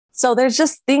So there's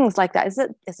just things like that. Is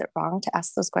it wrong to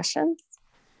ask those questions?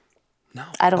 No,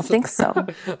 I don't think so.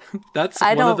 that's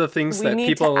I one of don't, the things we that need to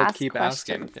people ask keep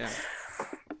asking. questions.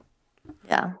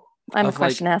 Yeah. Yeah. I'm a Of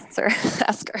question like, asker.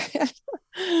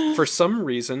 for some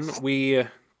reason, we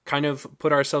kind of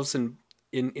put ourselves in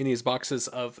these boxes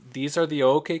of these are the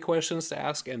okay questions to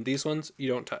ask, and these ones you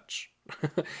don't touch.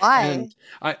 Why? And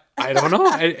I don't know.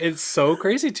 It's so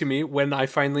crazy to me when I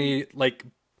finally like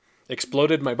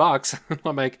exploded my box.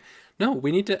 I'm like, no,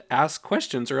 we need to ask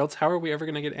questions, or else how are we ever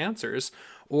going to get answers?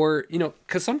 Or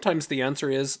because sometimes the answer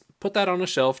is put that on a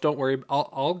shelf. Don't worry,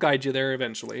 I'll guide you there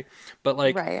eventually. But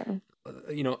like, Right.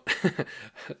 you know,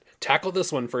 tackle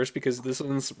this one first because this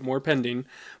one's more pending.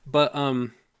 But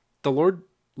the Lord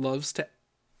loves to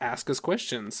ask us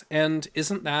questions, and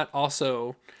isn't that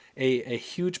also a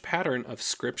huge pattern of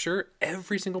Scripture?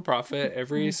 Every single prophet,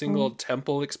 every Mm-hmm. single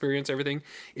temple experience, everything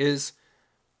is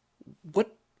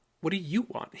what what do you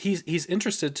want? He's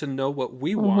interested to know what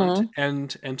we want,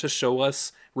 Mm-hmm. and to show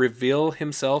us, reveal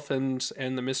himself and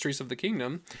the mysteries of the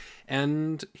kingdom.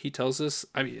 And he tells us,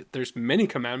 I mean, there's many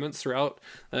commandments throughout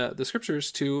the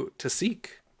scriptures to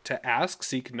seek, to ask,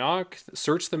 seek, knock,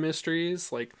 search the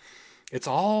mysteries. Like it's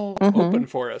all Mm-hmm. open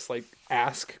for us. Like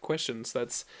ask questions.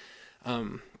 That's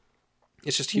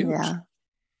it's just huge. Yeah.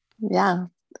 Yeah.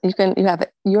 You have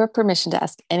your permission to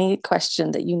ask any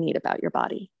question that you need about your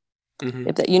body, Hmm.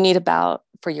 if that you need about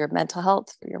for your mental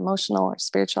health, for your emotional or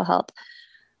spiritual health,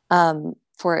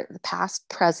 for the past,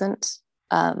 present,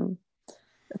 um,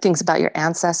 things about your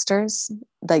ancestors.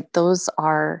 Like those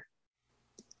are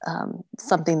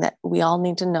something that we all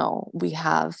need to know. We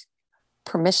have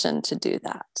permission to do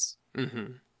that.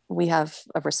 Hmm. We have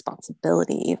a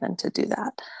responsibility even to do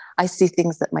that. I see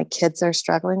things that my kids are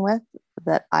struggling with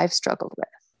that I've struggled with,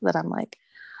 that I'm like,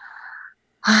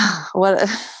 what?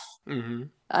 Hmm.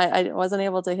 I wasn't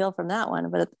able to heal from that one,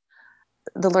 but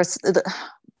the Lord's,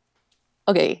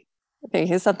 okay,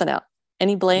 here's something else.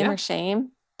 Any Yeah.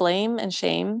 blame and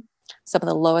shame, some of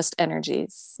the lowest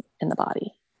energies in the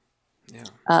body. Yeah.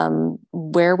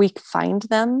 Where we find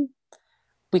them,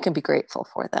 we can be grateful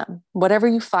for them. Whatever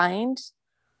you find,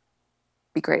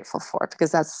 be grateful for,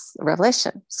 because that's a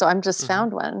revelation. So I'm just Hmm.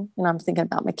 found one, and I'm thinking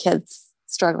about my kids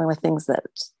struggling with things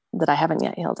that I haven't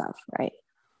yet healed of, right?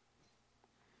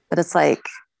 But it's like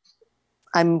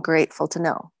I'm grateful to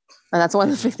know, and that's one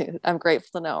of the Hmm. things I'm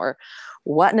grateful to know. Or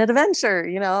what an adventure,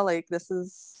 like this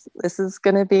is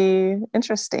going to be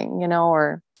interesting,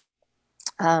 or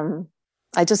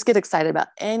I just get excited about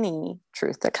any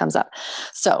truth that comes up.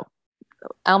 So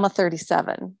Alma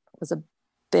 37 was a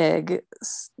big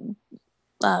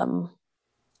um,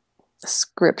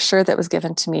 scripture that was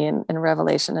given to me in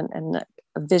Revelation, and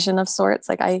a vision of sorts.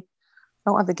 Like I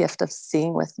don't have the gift of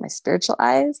seeing with my spiritual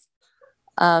eyes,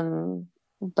 um,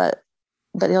 but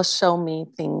he'll show me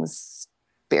things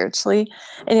spiritually.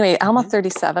 Anyway, Alma Hmm.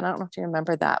 37. I don't know if you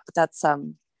remember that, but that's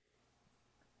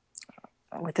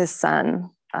with his son.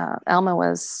 Alma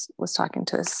was talking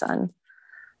to his son,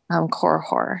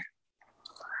 Korihor,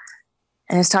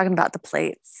 and he was talking about the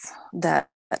plates that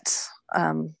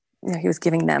he was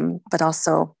giving them, but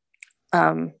also,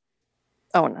 oh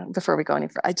no, before we go any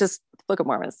further, Book of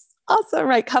Mormon is awesome,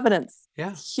 right? Covenants,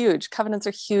 Yeah. huge. Covenants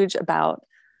are huge about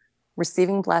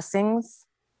receiving blessings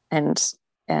and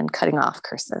cutting off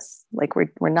curses. Like we're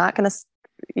not going to,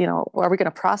 are we going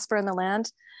to prosper in the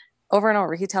land? Over and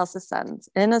over, he tells his sons,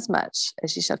 inasmuch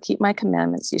as ye shall keep my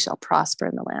commandments, ye shall prosper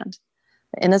in the land.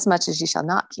 Inasmuch as ye shall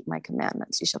not keep my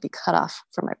commandments, ye shall be cut off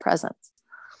from my presence.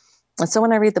 And so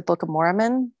when I read the Book of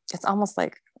Mormon, it's almost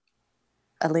like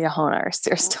a Leahona or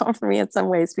Seer Stone for me in some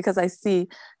ways, because I see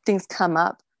things come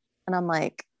up and I'm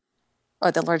like,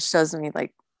 oh, the Lord shows me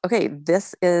like, okay,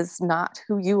 this is not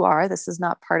who you are. This is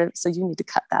not part of it. So you need to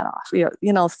cut that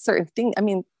off. Certain things. I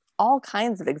mean, all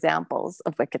kinds of examples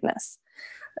of wickedness.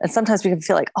 And sometimes we can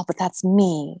feel like, oh, but that's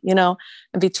me, and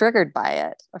be triggered by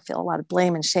it or feel a lot of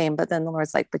blame and shame. But then the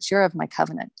Lord's like, but you're of my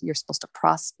covenant. You're supposed to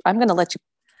prosper. I'm going to let you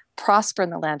prosper in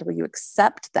the land. Will you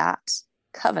accept that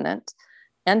covenant?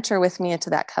 Enter with me into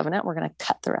that covenant. We're going to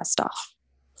cut the rest off.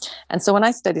 And so when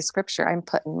I study scripture, I'm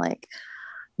putting like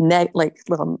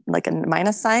a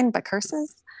minus sign by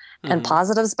curses, and Hmm.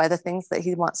 positives by the things that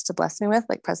he wants to bless me with,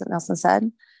 like President Nelson said.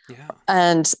 Yeah.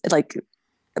 And like,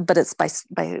 but it's by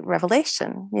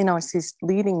revelation, as he's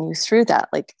leading you through that.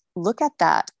 Like, look at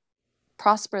that,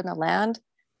 prosper in the land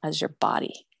as your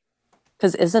body.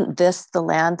 Because isn't this the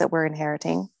land that we're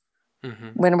inheriting Hmm.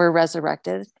 when we're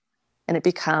resurrected, and it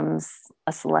becomes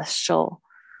a celestial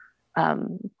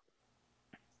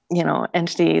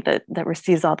entity that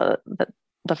receives all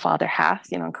the Father hath,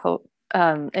 quote,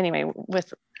 anyway,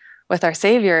 with our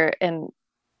Savior. And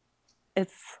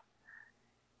it's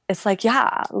it's like,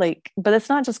 yeah, like, but it's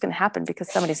not just going to happen because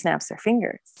somebody snaps their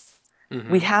fingers. We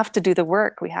Mm-hmm. have to do the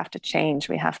work. We have to change.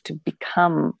 We have to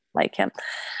become like him.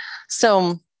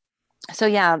 So, so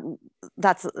yeah,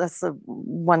 that's a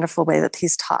wonderful way that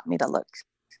he's taught me to look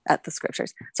at the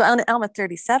scriptures. So on Alma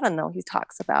 37, though, he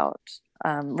talks about,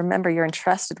 remember, you're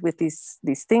entrusted with these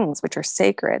things which are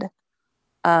sacred,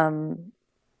 um,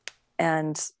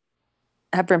 and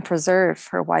have been preserved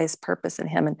for a wise purpose in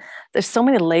him. And there's so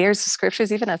many layers of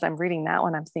scriptures. Even as I'm reading that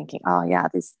one, I'm thinking, oh yeah,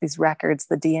 these records,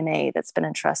 the DNA that's been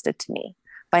entrusted to me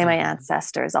by my Mm-hmm.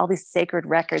 ancestors, all these sacred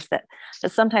records that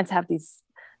sometimes have these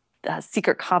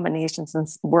secret combinations and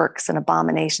works and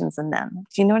abominations in them.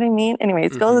 Do you know what I mean? Anyway,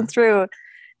 he's going Mm-hmm. through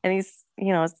and he's,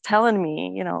 telling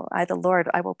me, I, the Lord,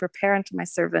 I will prepare unto my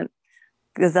servant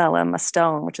Gazellum a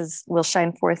stone, which will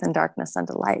shine forth in darkness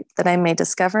unto light, that I may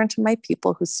discover unto my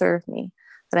people who serve me,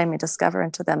 that I may discover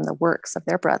unto them the works of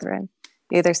their brethren,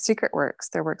 yea, their secret works,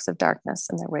 their works of darkness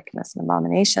and their wickedness and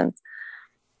abominations.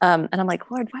 And I'm like,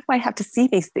 Lord, why do I have to see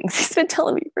these things? He's been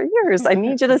telling me for years, I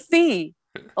need you to see.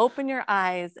 Open your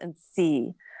eyes and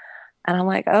see. And I'm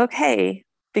like, okay,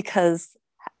 because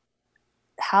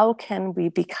how can we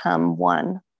become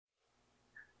one,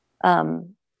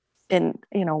 one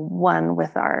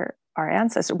with our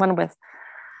ancestors, one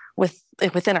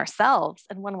within ourselves,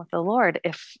 and one with the Lord,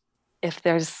 if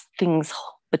there's things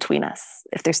between us,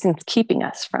 if there's things keeping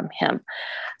us from him.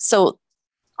 So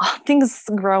things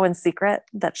grow in secret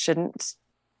that shouldn't.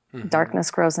 Mm-hmm. Darkness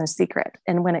grows in secret,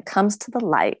 and when it comes to the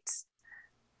light,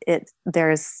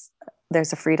 there's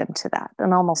a freedom to that,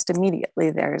 and almost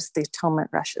immediately there's the atonement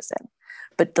rushes in.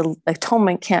 But the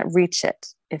atonement can't reach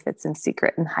it if it's in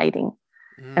secret and hiding.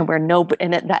 And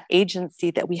that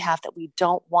agency that we have that we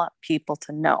don't want people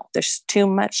to know. There's too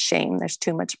much shame. There's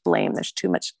too much blame. There's too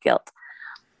much guilt.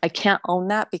 I can't own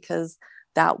that because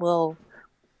that will,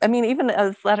 even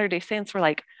as Latter-day Saints, we're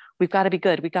like, we've got to be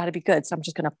good. We've got to be good. So I'm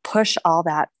just going to push all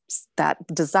that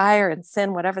desire and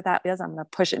sin, whatever that is, I'm going to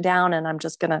push it down and I'm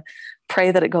just going to pray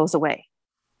that it goes away.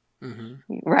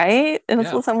 Mm-hmm. Right. And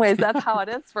in some ways that's how it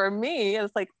is for me.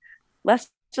 It's like, let's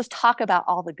just talk about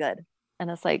all the good. And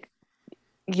it's like,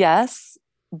 yes,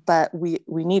 but we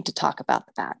need to talk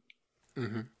about that.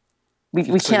 Mm-hmm.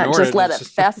 We can't just let it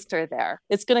fester there.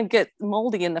 It's going to get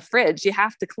moldy in the fridge. You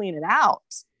have to clean it out,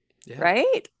 right?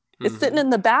 Mm-hmm. It's sitting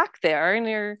in the back there,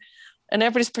 and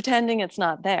everybody's pretending it's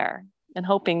not there, and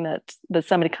hoping that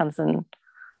somebody comes in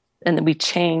and that we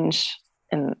change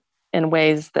in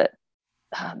ways that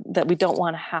we don't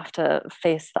want to have to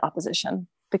face the opposition,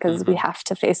 because we have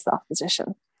to face the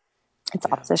opposition. It's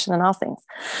opposition in all things.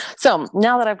 So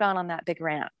now that I've gone on that big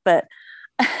rant, but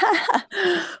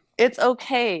it's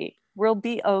okay. We'll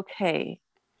be okay.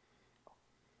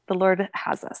 The Lord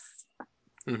has us.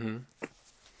 Mm-hmm.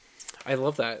 I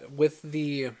love that. With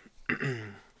the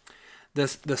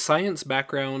science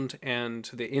background and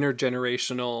the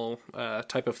intergenerational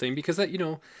type of thing, because that,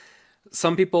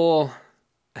 some people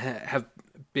have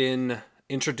been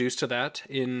introduced to that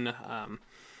in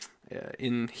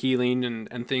healing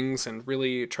and things, and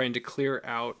really trying to clear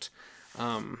out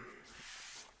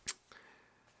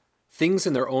things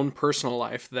in their own personal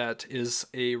life that is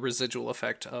a residual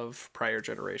effect of prior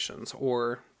generations,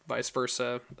 or vice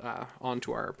versa,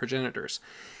 onto our progenitors.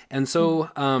 And so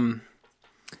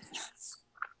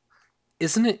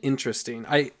isn't it interesting?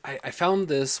 I found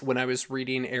this when I was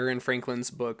reading Aaron Franklin's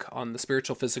book on the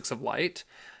spiritual physics of light,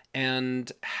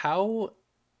 and how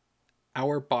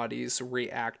our bodies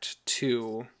react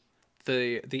to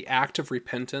the act of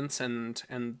repentance and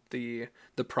the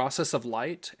process of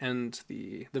light, and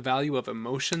the value of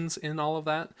emotions in all of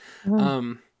that.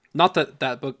 Mm. Not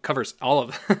that book covers all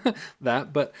of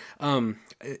that, but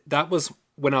that was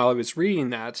when I was reading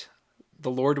that, the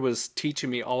Lord was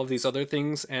teaching me all of these other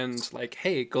things, and like,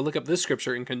 hey, go look up this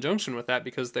scripture in conjunction with that,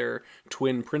 because they're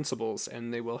twin principles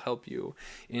and they will help you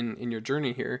in your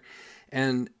journey here.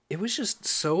 And it was just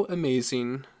so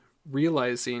amazing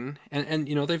realizing, and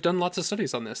they've done lots of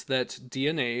studies on this, that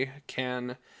DNA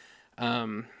can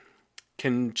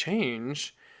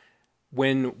change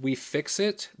when we fix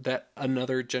it, that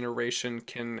another generation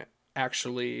can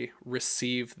actually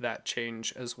receive that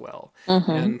change as well.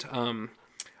 Mm-hmm. And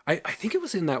I think it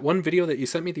was in that one video that you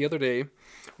sent me the other day,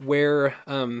 where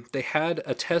they had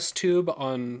a test tube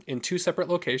in two separate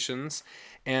locations,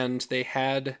 and they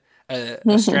had a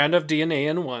strand of DNA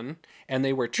in one, and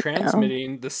they were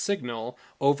transmitting the signal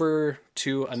over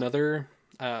to another,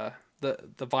 the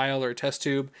vial or test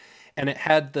tube, and it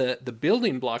had the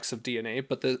building blocks of DNA,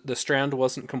 but the strand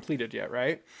wasn't completed yet,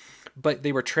 right? But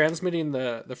they were transmitting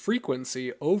the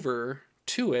frequency over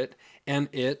to it, and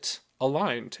it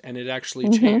aligned and it actually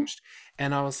Mm-hmm. changed.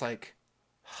 And I was like,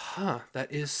 huh,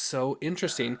 that is so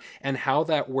interesting. And how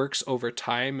that works over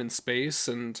time and space,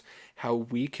 and how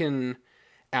we can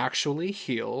actually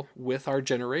heal with our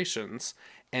generations.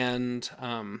 And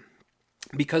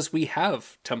because we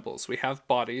have temples, we have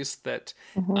bodies that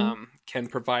Mm-hmm. can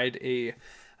provide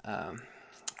um,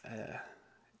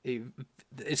 a,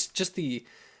 it's just the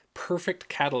perfect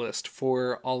catalyst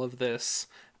for all of this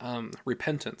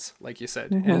repentance, like you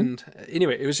said. Mm-hmm. And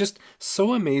anyway, it was just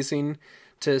so amazing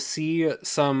to see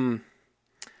some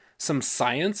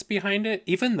science behind it,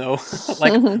 even though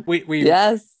like we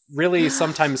Yes. really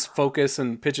sometimes focus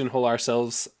and pigeonhole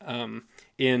ourselves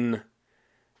in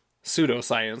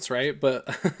pseudoscience, right?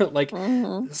 But like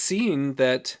Mm-hmm. seeing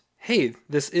that, hey,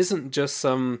 this isn't just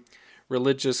some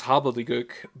religious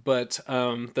hobbledegook, but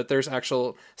that there's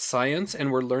actual science,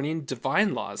 and we're learning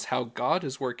divine laws, how God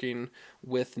is working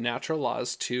with natural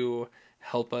laws to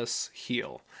help us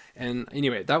heal. And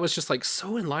anyway, that was just like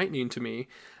so enlightening to me,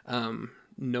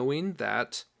 knowing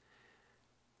that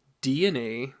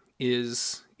DNA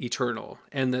is eternal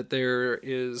and that there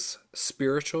is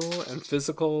spiritual and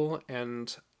physical,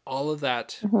 and all of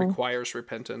that Mm-hmm. requires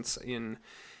repentance in,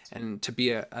 and to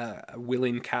be a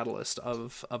willing catalyst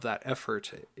of that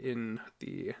effort in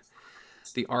the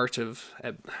art of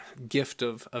a gift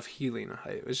of healing.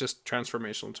 It was just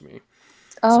transformational to me.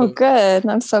 Oh, So, good.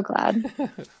 I'm so glad.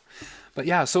 but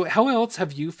yeah, so how else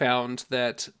have you found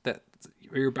that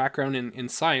your background in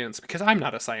science, because I'm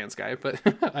not a science guy, but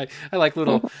I like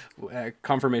little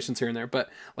confirmations here and there, but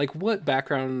like what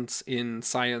backgrounds in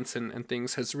science and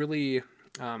things has really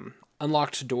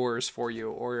unlocked doors for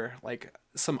you, or like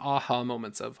some aha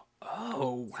moments of,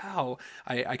 oh wow,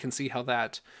 I can see how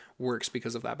that works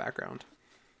because of that background.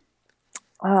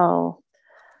 Oh,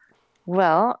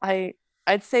 well,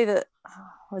 I'd say that,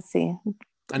 let's see.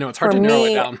 I know it's hard For to narrow it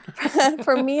me, down.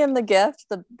 for me and the gift,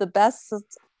 the best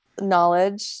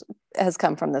knowledge has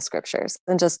come from the scriptures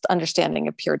and just understanding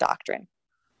of pure doctrine,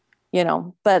 you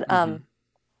know. Hmm.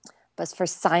 But for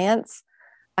science,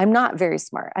 I'm not very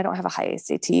smart. I don't have a high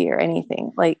ACT or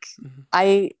anything. Like Hmm.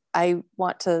 I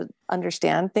want to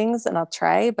understand things and I'll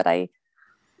try, but I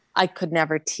could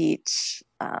never teach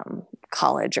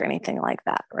college or anything like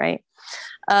that, right?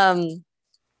 Um,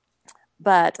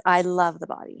 but I love the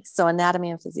body. So anatomy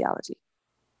and physiology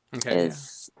Okay, yeah.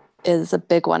 is is a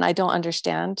big one. I don't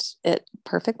understand it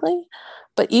perfectly,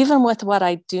 but even with what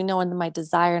I do know and my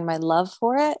desire and my love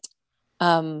for it,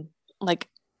 like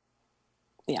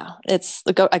yeah,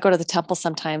 I go to the temple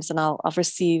sometimes and I'll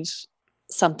receive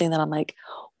something that I'm like,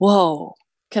 whoa,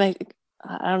 can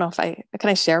I don't know if I can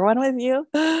I share one with you?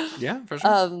 Yeah, for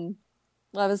sure. Um,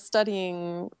 I was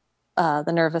studying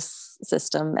the nervous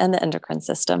system and the endocrine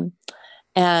system,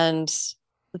 and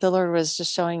the Lord was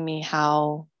just showing me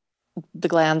how the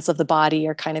glands of the body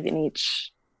are kind of in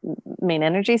each main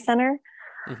energy center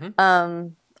Hmm.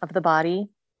 of the body,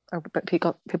 or but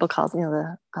people call it,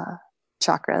 the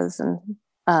chakras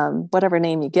and whatever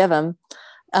name you give them.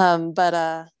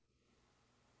 But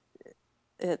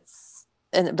it's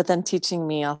but then teaching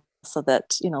me also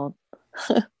that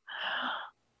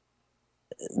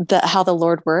that how the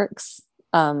Lord works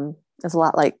is a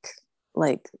lot like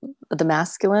the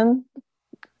masculine.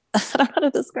 I don't know how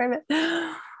to describe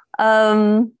it.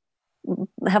 Um,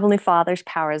 Heavenly Father's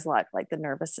power is like the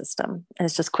nervous system, and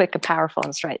it's just quick and powerful, and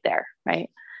it's right there, right?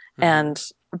 Hmm. And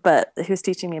but he was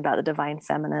teaching me about the divine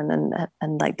feminine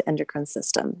and like the endocrine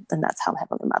system, and that's how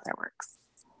Heavenly Mother works.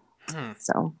 Hmm.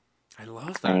 So I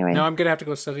love that. anyway, Now I'm gonna have to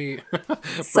go study,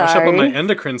 brush up on my sorry.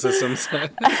 endocrine systems.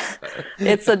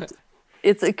 it's a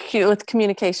it's a with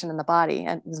communication in the body,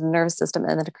 and the nervous system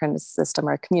and the endocrine system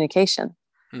are communication.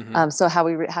 Hmm. So how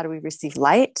do we receive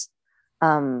light,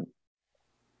 um,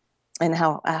 and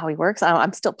how he works?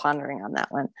 I'm still pondering on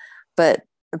that one, but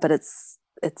it's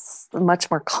much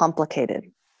more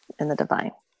complicated in the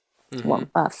divine, Hmm.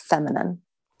 well, feminine.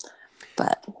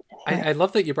 But anyway, I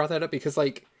love that you brought that up, because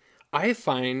like I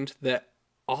find that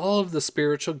all of the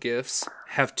spiritual gifts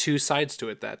have two sides to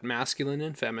it, that masculine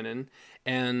and feminine,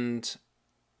 and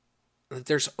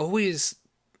there's always,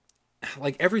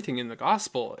 like everything in the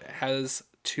gospel has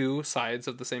two sides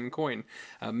of the same coin.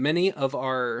 Many of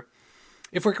our,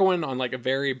 if we're going on like a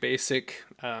very basic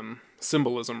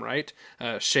symbolism, right?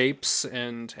 Shapes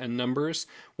and numbers.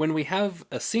 When we have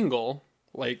a single,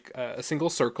 like a single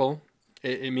circle,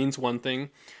 it means one thing.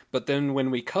 But then when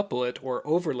we couple it or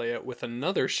overlay it with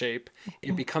another shape,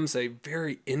 it becomes a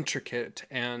very intricate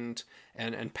and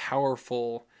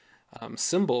powerful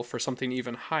symbol for something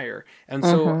even higher. And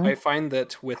so mm-hmm, I find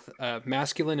that with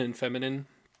masculine and feminine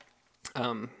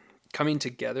coming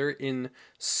together in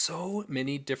so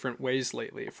many different ways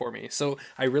lately for me. So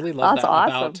I really love That's that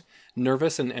about awesome.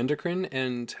 nervous and endocrine,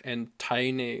 and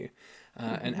tying an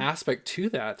Mhm. aspect to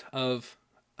that of,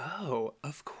 oh,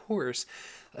 of course,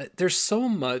 there's so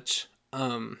much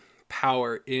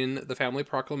power in the family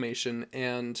proclamation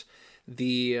and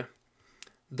the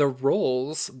the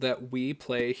roles that we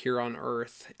play here on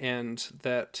earth, and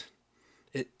that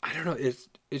I don't know, it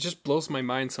just blows my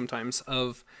mind sometimes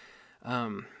of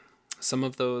some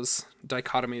of those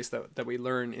dichotomies that we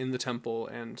learn in the temple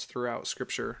and throughout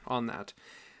scripture on that,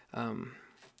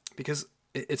 because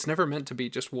it's never meant to be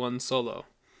just one solo.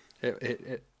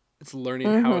 It's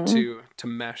learning how Mhm. to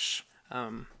mesh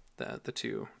the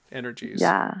two energies.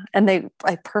 Yeah, and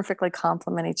I perfectly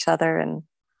complement each other,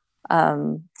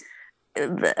 um,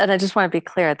 and I just want to be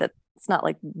clear that it's not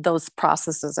like those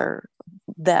processes are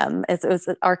them. It was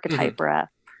an Hmm. archetype or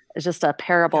it's just a Yeah.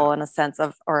 parable in a sense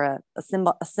of, or a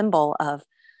symbol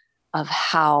of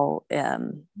how,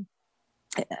 and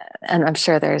I'm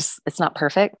sure it's not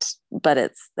perfect, but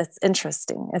it's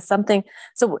interesting. It's something.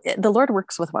 So the Lord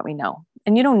works with what we know,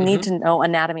 and you don't need Hmm. to know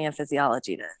anatomy and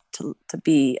physiology to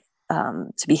be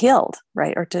healed,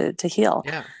 right? Or to heal,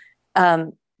 Yeah.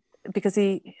 um, because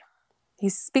he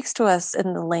speaks to us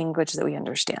in the language that we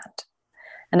understand,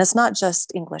 and it's not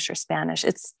just English or Spanish.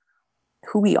 It's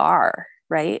who we are,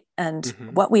 right? And Hmm.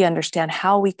 what we understand,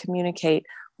 how we communicate,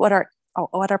 what our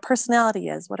personality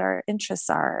is, what our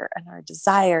interests are, and our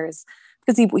desires.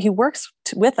 Because he works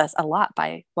with us a lot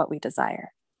by what we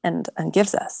desire and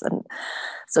gives us, and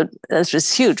so it's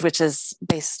just huge, which is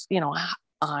based,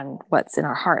 on what's in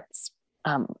our hearts.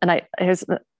 And I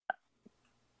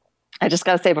just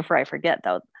got to say before I forget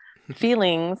though,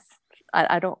 feelings.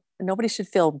 I don't. Nobody should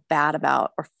feel bad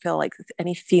about or feel like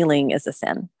any feeling is a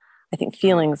sin. I think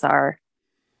feelings are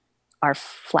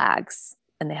flags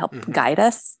and they help Hmm. guide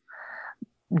us.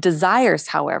 Desires,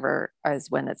 however,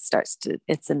 is when it's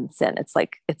in sin. It's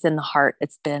like it's in the heart.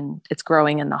 It's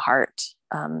growing in the heart.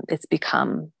 It's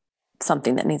become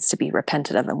something that needs to be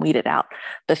repented of and weeded out.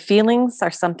 The feelings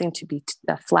are something to be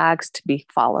flags to be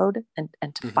followed, and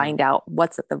to Hmm. find out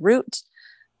what's at the root.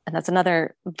 And that's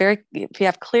another if you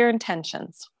have clear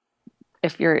intentions,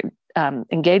 if you're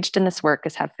engaged in this work,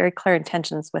 is have very clear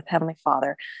intentions with Heavenly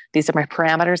Father. These are my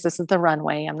parameters. This is the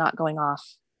runway. I'm not going off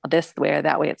this way or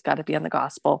that way. It's got to be in the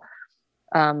gospel.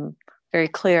 Um, Very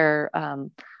clear.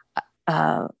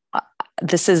 Uh,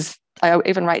 this is. I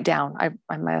even write down.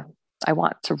 I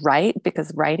want to write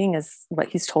because writing is what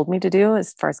He's told me to do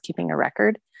as far as keeping a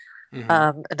record. Hmm.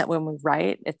 And that when we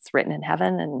write, it's written in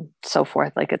heaven and so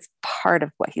forth. Like it's part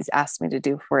of what He's asked me to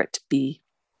do for it to be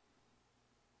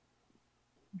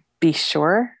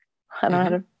sure. I don't know how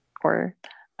Hmm. to, or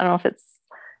I don't know if it's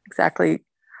exactly.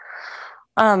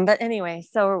 But anyway,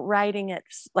 so writing it,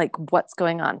 like what's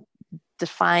going on,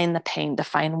 define the pain,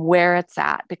 define where it's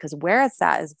at, because where it's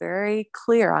at is very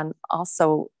clear on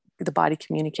also the body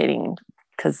communicating,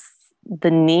 because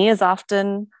the knee is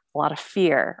often a lot of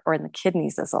fear, or in the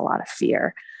kidneys is a lot of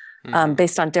fear, Hmm.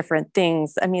 based on different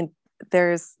things. I mean,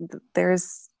 there's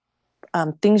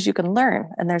things you can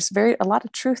learn, and there's a lot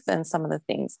of truth in some of the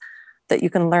things that you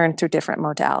can learn through different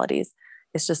modalities.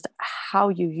 It's just how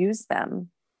you use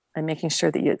them and making sure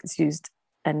that it's used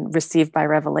and received by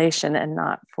revelation, and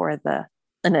not for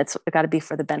and it's got to be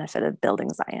for the benefit of building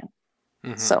Zion.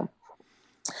 Hmm.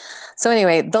 So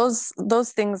anyway, those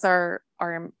things are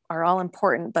all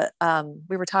important. But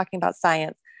we were talking about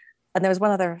science, and there was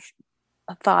one other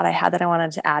thought I had that I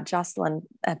wanted to add. Jocelyn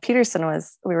Peterson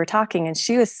we were talking, and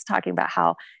she was talking about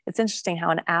how it's interesting how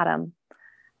an atom,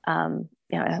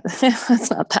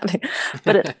 it's not that big,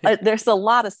 but there's a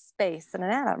lot of space in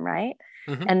an atom, right?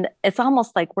 Hmm. And it's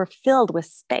almost like we're filled with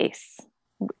space,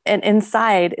 and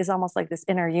inside is almost like this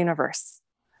inner universe,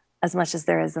 as much as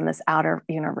there is in this outer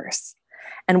universe.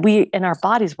 And we, in our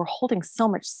bodies, we're holding so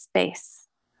much space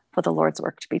for the Lord's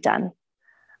work to be done.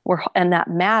 And that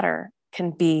matter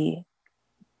can be,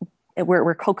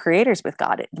 we're co-creators with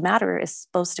God. Matter is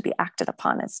supposed to be acted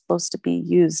upon. It's supposed to be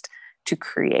used to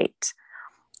create.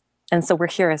 And so we're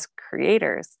here as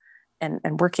creators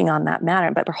and working on that matter,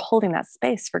 but we're holding that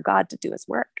space for God to do His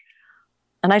work.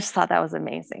 And I just thought that was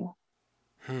amazing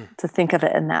Hmm. to think of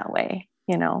it in that way.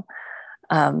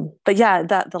 But yeah,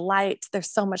 that the light, there's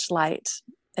so much light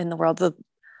in the world.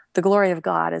 The glory of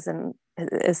God and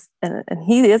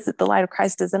He is the light of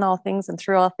Christ is in all things and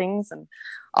through all things, and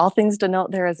all things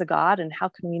denote there is a God. And how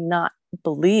can we not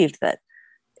believe that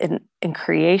in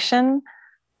creation,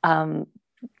 um,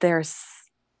 there's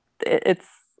it's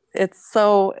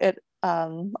so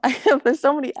there's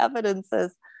so many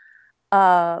evidences,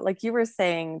 like you were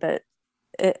saying, that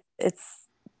it's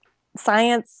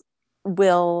science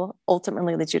will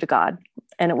ultimately lead you to God,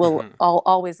 and it will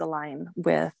always align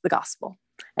with the gospel.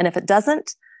 And if it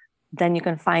doesn't, then you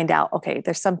can find out, okay,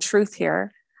 there's some truth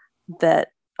here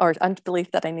or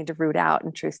unbelief that I need to root out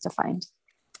and truth to find.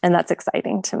 And that's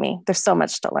exciting to me. There's so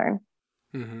much to learn.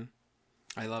 Mm-hmm.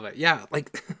 I love it. Yeah.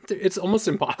 Like it's almost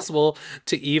impossible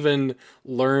to even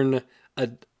learn a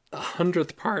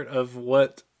 100th part of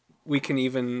what's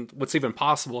even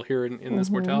possible here in this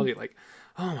mortality. Like,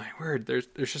 oh my word, there's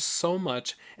just so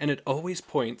much. And it always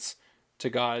points to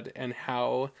God and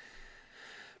how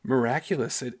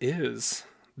miraculous it is,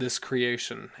 this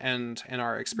creation and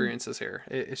our experiences here.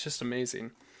 It's just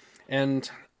amazing. And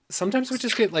sometimes we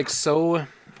just get like so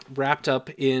wrapped up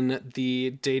in the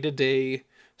day-to-day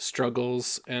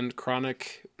struggles and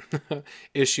chronic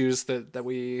issues that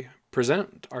we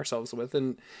present ourselves with.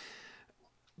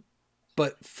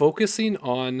 But focusing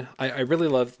on, I really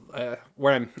love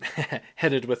where I'm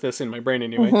headed with this in my brain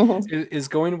anyway, is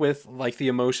going with like the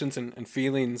emotions and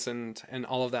feelings and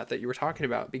all of that you were talking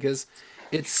about, because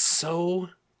it's so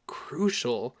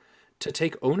crucial to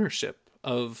take ownership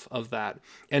of that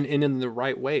and in the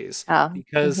right ways.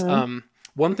 Because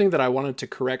one thing that I wanted to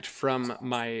correct from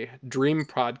my dream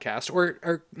podcast,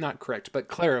 or not correct, but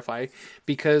clarify,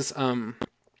 because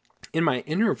in my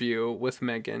interview with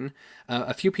Megan,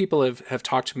 a few people have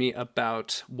talked to me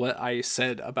about what I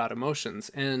said about emotions,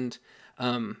 and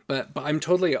but I'm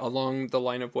totally along the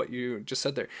line of what you just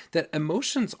said there. That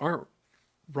emotions aren't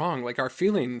wrong. Like our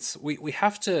feelings, we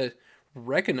have to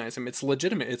recognize them. It's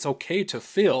legitimate. It's okay to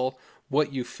feel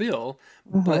what you feel,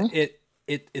 but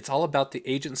it's all about the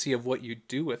agency of what you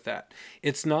do with that.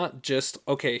 It's not just,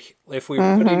 okay, if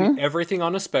we're putting everything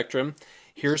on a spectrum,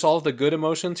 here's all the good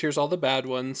emotions, here's all the bad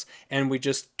ones, and we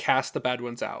just cast the bad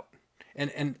ones out.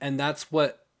 And that's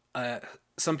what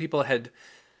some people had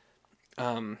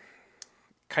kind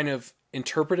of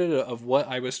interpreted of what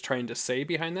I was trying to say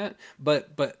behind that.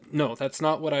 But no, that's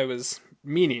not what I was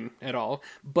meaning at all.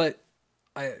 But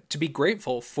to be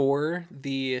grateful for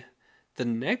the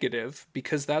negative,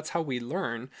 because that's how we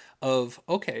learn of,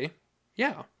 okay,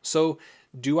 yeah, so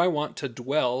do I want to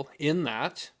dwell in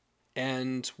that?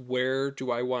 And where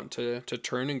do I want to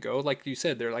turn and go? Like you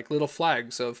said, they're like little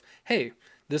flags of, hey,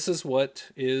 this is what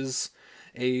is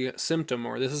a symptom,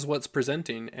 or this is what's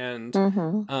presenting, and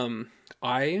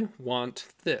I want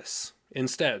this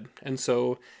instead. And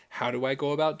so how do I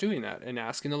go about doing that? And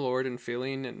asking the Lord and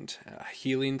feeling and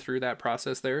healing through that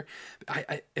process there.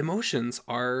 Emotions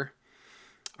are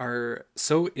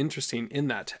so interesting in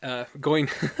that. Going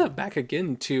back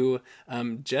again to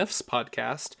Jeff's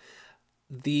podcast,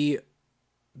 the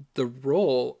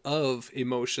role of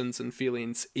emotions and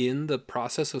feelings in the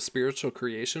process of spiritual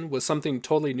creation was something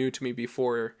totally new to me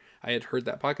before I had heard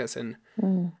that podcast.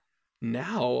 And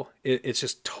now it's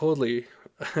just totally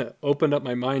opened up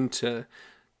my mind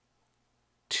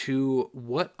to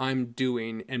what I'm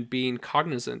doing and being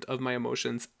cognizant of my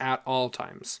emotions at all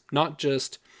times, not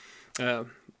just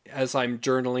as I'm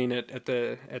journaling it at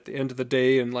the end of the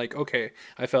day and like, okay,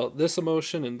 I felt this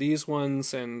emotion and these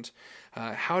ones, and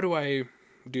how do I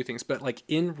do things? But like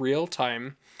in real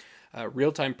time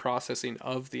processing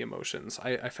of the emotions,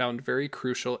 I found very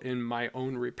crucial in my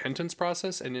own repentance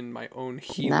process and in my own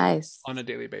healing on a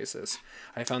daily basis.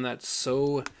 I found that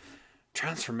so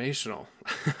transformational.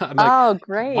 I'm like, oh,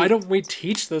 great. Why don't we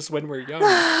teach this when we're young?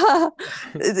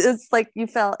 It's like you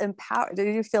felt empowered.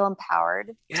 Did you feel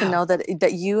empowered to know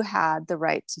that you had the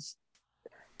right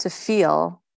to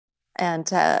feel and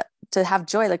to have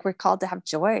joy? Like we're called to have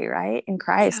joy, right? In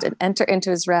Christ, and enter into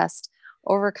his rest,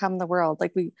 overcome the world.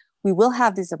 Like we will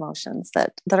have these emotions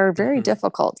that are very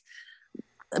difficult,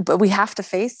 but we have to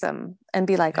face them and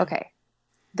be like, okay,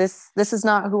 this is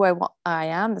not who I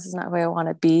am. This is not who I want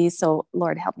to be. So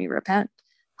Lord, help me repent.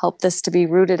 Help this to be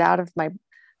rooted out of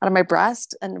my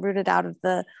breast and rooted out of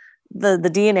the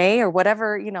DNA or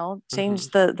whatever, change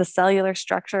the cellular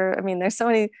structure. I mean, there's so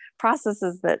many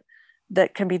processes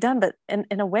that can be done, but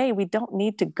in a way we don't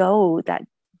need to go that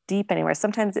deep anywhere.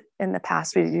 Sometimes in the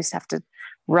past, we used to have to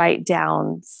write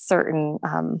down certain,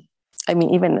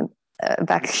 even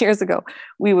back years ago,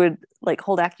 we would like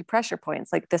hold acupressure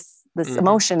points. Like this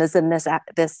emotion is in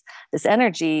this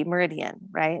energy meridian,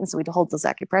 right? And so we'd hold those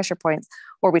acupressure points,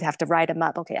 or we'd have to write them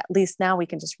up. Okay, at least now we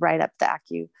can just write up the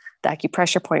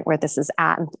acupressure point where this is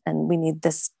at, and we need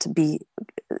this to be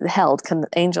held. Can the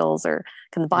angels or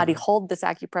can the body hold this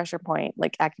acupressure point,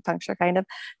 like acupuncture kind of,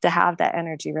 to have that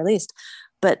energy released?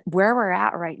 But where we're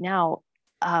at right now,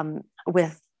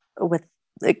 with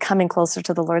it coming closer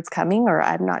to the Lord's coming, or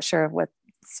I'm not sure what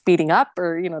speeding up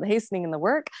or, the hastening in the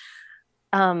work.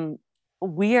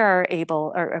 we are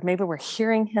able, or maybe we're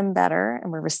hearing him better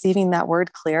and we're receiving that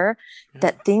word clear, Yeah.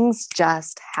 that things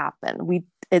just happen.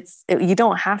 You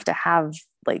don't have to have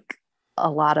like a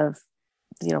lot of,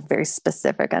 very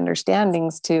specific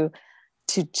understandings to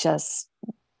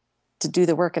do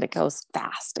the work, and it goes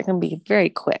fast. It can be very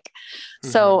quick.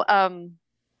 Mm-hmm. So,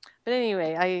 but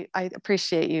anyway, I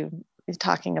appreciate you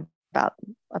talking about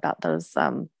those.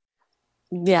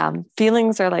 Yeah,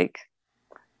 feelings are like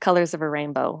colors of a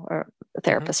rainbow, or a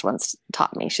therapist once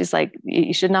taught me. She's like,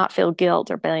 you should not feel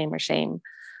guilt or blame or shame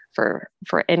for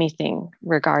anything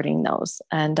regarding those.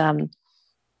 And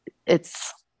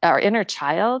it's our inner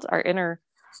child, our inner,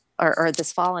 or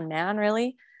this fallen man,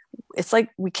 really. It's like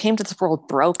we came to this world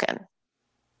broken,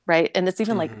 right? And it's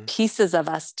even like pieces of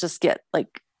us just get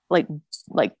like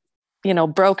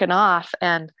broken off,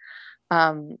 and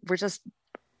we're just,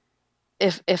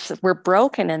 if we're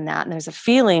broken in that, and there's a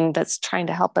feeling that's trying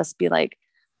to help us be like,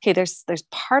 okay, there's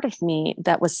part of me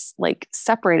that was like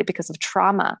separated because of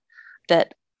trauma,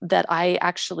 that I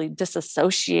actually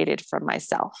disassociated from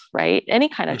myself, right? Any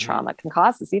kind of trauma can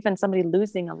cause this, even somebody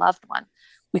losing a loved one.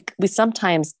 We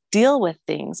sometimes deal with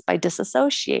things by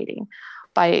disassociating,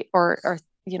 or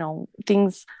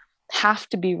things have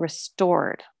to be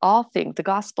restored. All things, the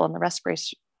gospel and the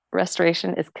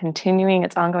restoration is continuing,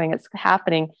 it's ongoing, it's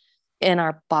happening in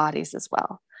our bodies as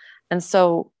well. And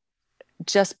so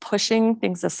just pushing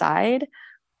things aside,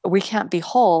 we can't be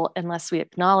whole unless we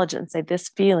acknowledge it and say, this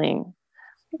feeling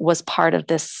was part of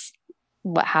this,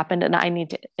 what happened, and I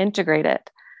need to integrate it,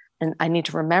 and I need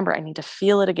to remember, I need to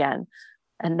feel it again.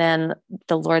 And then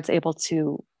the Lord's able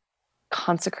to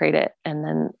consecrate it,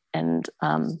 and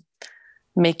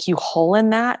make you whole in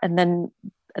that. And then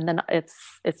it's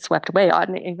swept away.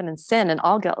 Even in sin, and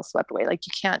all guilt is swept away. Like,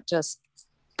 you can't just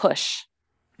push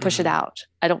it out.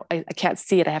 I can't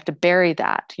see it. I have to bury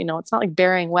that. It's not like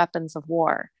burying weapons of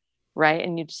war, right?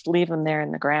 And you just leave them there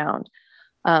in the ground.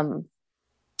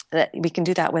 That we can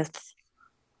do that with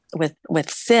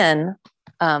sin,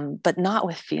 but not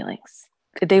with feelings.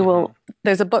 They will.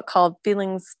 There's a book called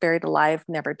Feelings Buried Alive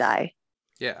Never Die.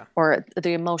 Yeah. Or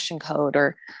the Emotion Code,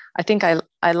 or I think I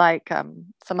like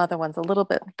some other ones a little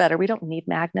bit better. We don't need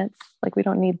magnets. Like, we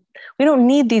don't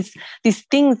need these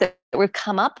things that we've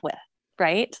come up with,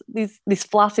 right? These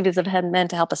philosophies have had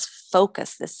meant to help us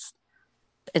focus this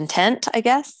intent, I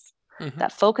guess.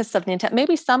 That focus of the intent.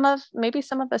 Maybe some of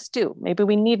us do. Maybe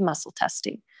we need muscle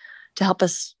testing to help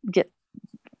us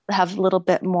have a little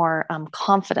bit more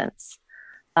confidence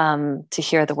to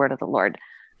hear the word of the Lord.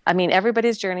 I mean,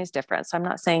 everybody's journey is different. So I'm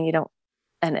not saying you don't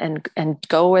and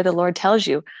go where the Lord tells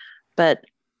you, but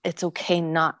it's okay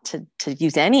not to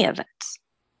use any of it.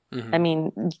 I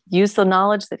mean, use the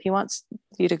knowledge that he wants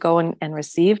you to go and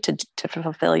receive to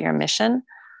fulfill your mission,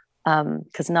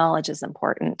 because knowledge is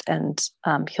important, and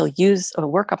he'll use or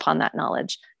work upon that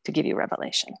knowledge to give you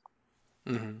revelation.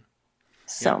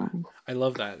 So yeah, I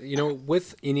love that.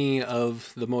 With any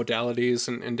of the modalities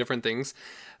and different things,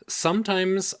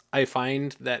 sometimes I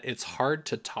find that it's hard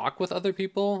to talk with other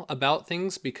people about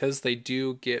things because they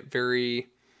do get very,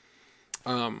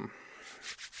 not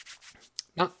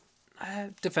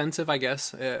defensive, I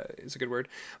guess, is a good word,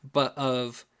 but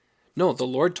no, the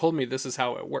Lord told me this is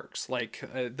how it works. Like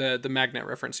the magnet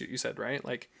reference you said, right?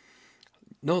 Like,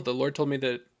 no, the Lord told me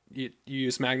that you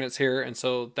use magnets here, and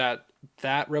so that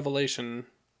revelation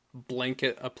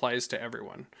blanket applies to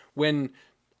everyone. When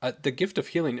the gift of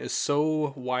healing is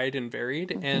so wide and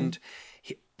varied, and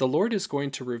the Lord is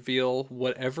going to reveal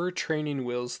whatever training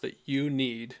wheels that you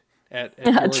need at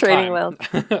your training time.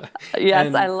 wheels.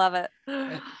 Yes, I love it.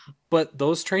 But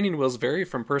those training wheels vary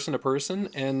from person to person,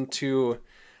 and to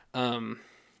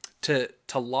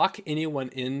lock anyone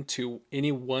into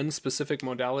any one specific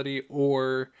modality,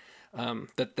 or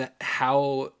that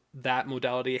how that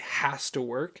modality has to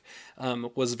work,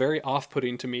 was very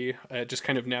off-putting to me, just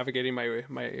kind of navigating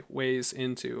my ways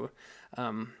into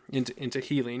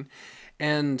healing.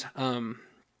 And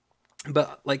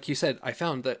but like you said, I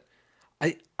found that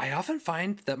I often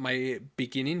find that my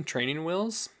beginning training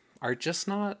wheels are just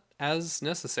not as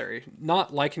necessary.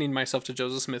 Not likening myself to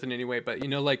Joseph Smith in any way, but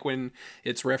like when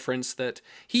it's referenced that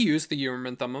he used the Urim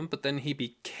and Thummim, but then he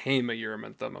became a Urim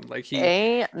and Thummim. Like he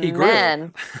grew.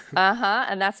 And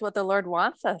that's what the Lord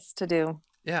wants us to do.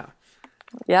 Yeah.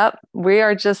 Yep. We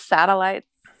are just satellites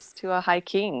to a high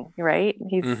king, right?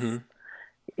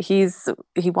 He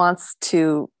wants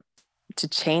to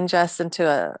change us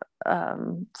into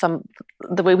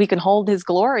the way we can hold his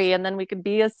glory, and then we can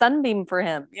be a sunbeam for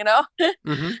him,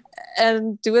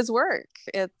 and do his work.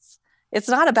 It's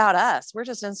not about us. We're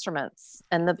just instruments.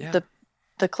 And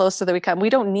the closer that we come, we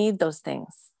don't need those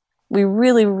things. We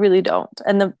really, really don't.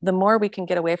 And the more we can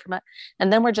get away from it,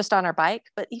 and then we're just on our bike.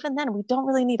 But even then, we don't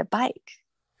really need a bike.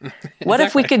 What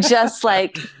if we Exactly. could just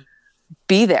like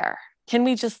be there? Can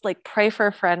we just like pray for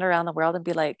a friend around the world and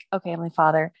be like, okay, Heavenly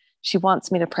Father, she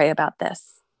wants me to pray about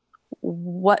this.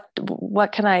 What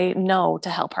can I know to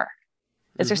help her?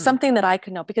 Is there something that I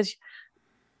could know? Because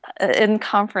in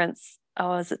conference, oh,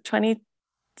 was it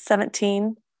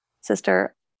 2017,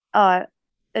 sister?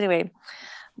 Anyway,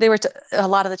 they were a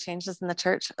lot of the changes in the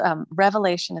church.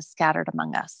 Revelation is scattered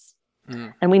among us,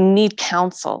 and we need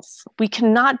counsels. We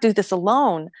cannot do this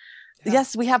alone. Yeah.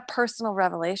 Yes, we have personal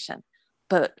revelation,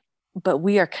 but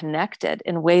we are connected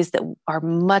in ways that are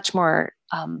much more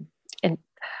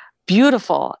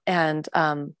beautiful, and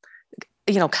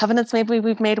covenants maybe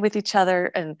we've made with each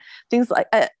other and things like.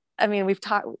 I mean, we've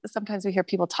talked. Sometimes we hear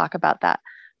people talk about that.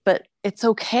 But it's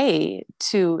okay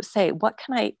to say, what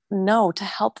can I know to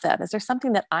help them? Is there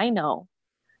something that I know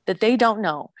that they don't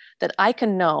know that I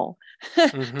can know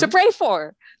to pray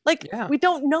for? Like, we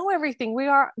don't know everything. We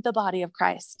are the body of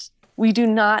Christ. We do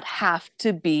not have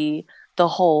to be the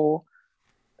whole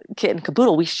kit and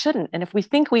caboodle. We shouldn't. And if we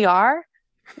think we are,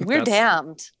 we're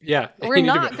damned. Yeah. We're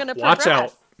not going to progress. Watch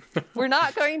out. We're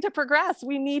not going to progress.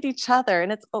 We need each other.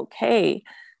 And it's okay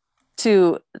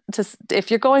to if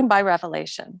you're going by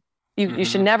revelation, you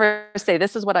should never say,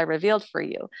 this is what I revealed for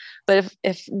you. But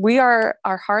if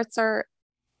our hearts are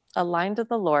aligned to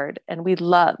the Lord and we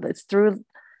love,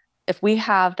 if we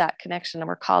have that connection and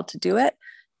we're called to do it,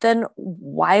 then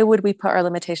why would we put our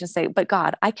limitations, say, but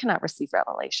God, I cannot receive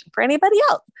revelation for anybody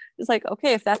else? It's like,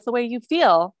 okay, if that's the way you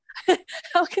feel,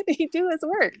 how can he do his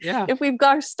work? Yeah. If we've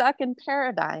got stuck in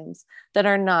paradigms that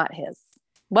are not his.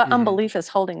 What unbelief is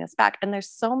holding us back? And there's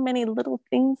so many little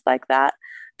things like that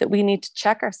we need to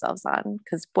check ourselves on,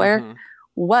 because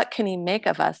what can he make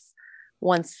of us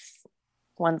once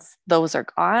those are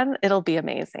gone? It'll be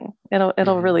amazing.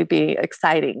 It'll really be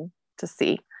exciting to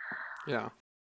see. Yeah.